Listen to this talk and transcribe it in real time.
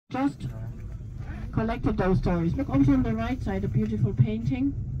just collected those stories. Look over on the right side, a beautiful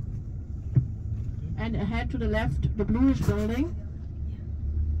painting. And ahead to the left, the bluish building.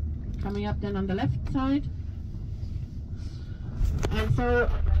 Coming up then on the left side. And so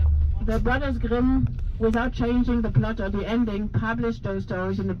the Brothers Grimm, without changing the plot or the ending, published those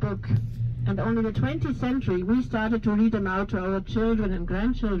stories in a book. And only in the 20th century we started to read them out to our children and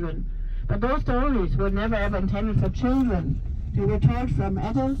grandchildren. But those stories were never ever intended for children. They were told from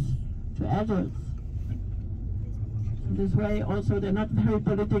adults to adults. In this way also they're not very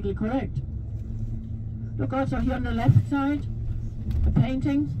politically correct. Look also here on the left side, the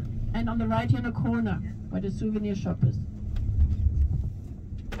paintings, and on the right here in the corner, where the souvenir shop is.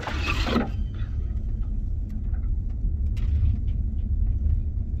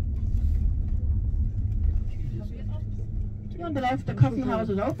 Here on the left, the coffee house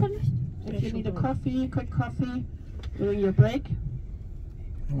is open. If you need a coffee, quick coffee, during your break.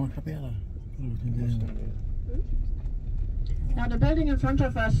 Now the building in front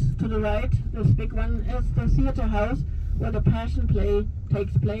of us to the right, this big one, is the theater house where the Passion Play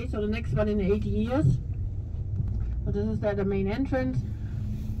takes place, or the next one in 8 years. So this is the main entrance,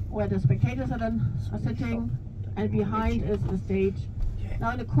 where the spectators are sitting, and behind is the stage.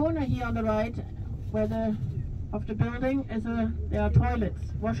 Now in the corner here on the right, where of the building is there are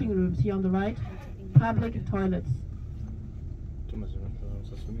toilets, washing rooms here on the right, public toilets.